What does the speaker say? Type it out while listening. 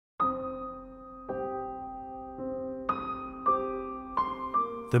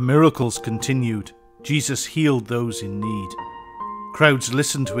The miracles continued. Jesus healed those in need. Crowds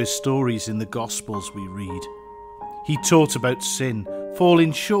listened to his stories in the Gospels we read. He taught about sin,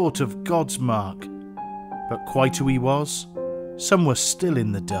 falling short of God's mark. But quite who he was, some were still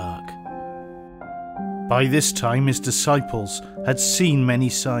in the dark. By this time his disciples had seen many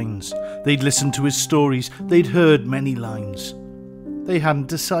signs. They'd listened to his stories, they'd heard many lines. They hadn't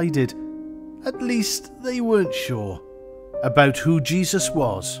decided, at least they weren't sure, about who Jesus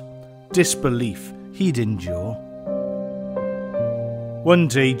was. Disbelief he'd endure. One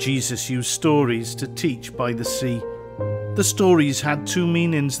day Jesus used stories to teach by the sea. The stories had two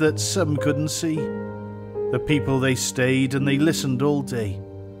meanings that some couldn't see. The people they stayed and they listened all day.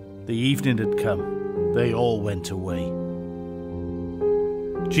 The evening had come, they all went away.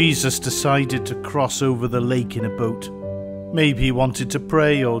 Jesus decided to cross over the lake in a boat. Maybe he wanted to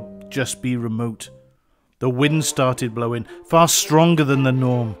pray or just be remote. The wind started blowing, far stronger than the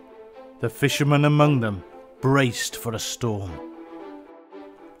norm. The fishermen among them braced for a storm.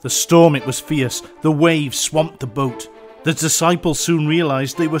 The storm, it was fierce, the waves swamped the boat. The disciples soon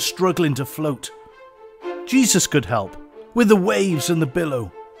realized they were struggling to float. Jesus could help, with the waves and the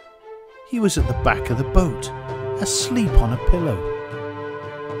billow. He was at the back of the boat, asleep on a pillow.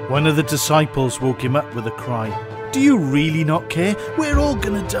 One of the disciples woke him up with a cry. "Do you really not care? We're all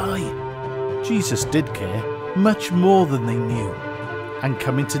gonna die." Jesus did care, much more than they knew. And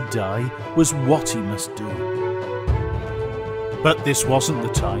coming to die was what he must do. But this wasn't the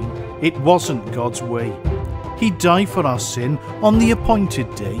time. It wasn't God's way. He'd die for our sin on the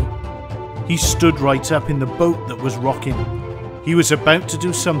appointed day. He stood right up in the boat that was rocking. He was about to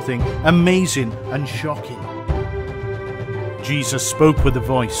do something amazing and shocking. Jesus spoke with a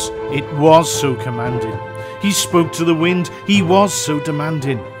voice. It was so commanding. He spoke to the wind. He was so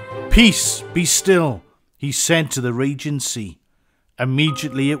demanding. "Peace, be still," he said to the raging sea.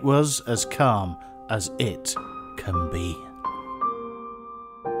 Immediately it was as calm as it can be.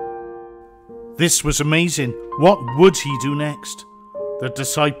 This was amazing. What would he do next? The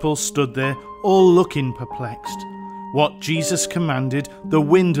disciples stood there, all looking perplexed. What Jesus commanded, the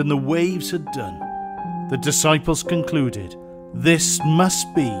wind and the waves had done. The disciples concluded, this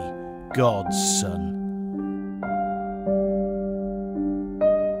must be God's Son.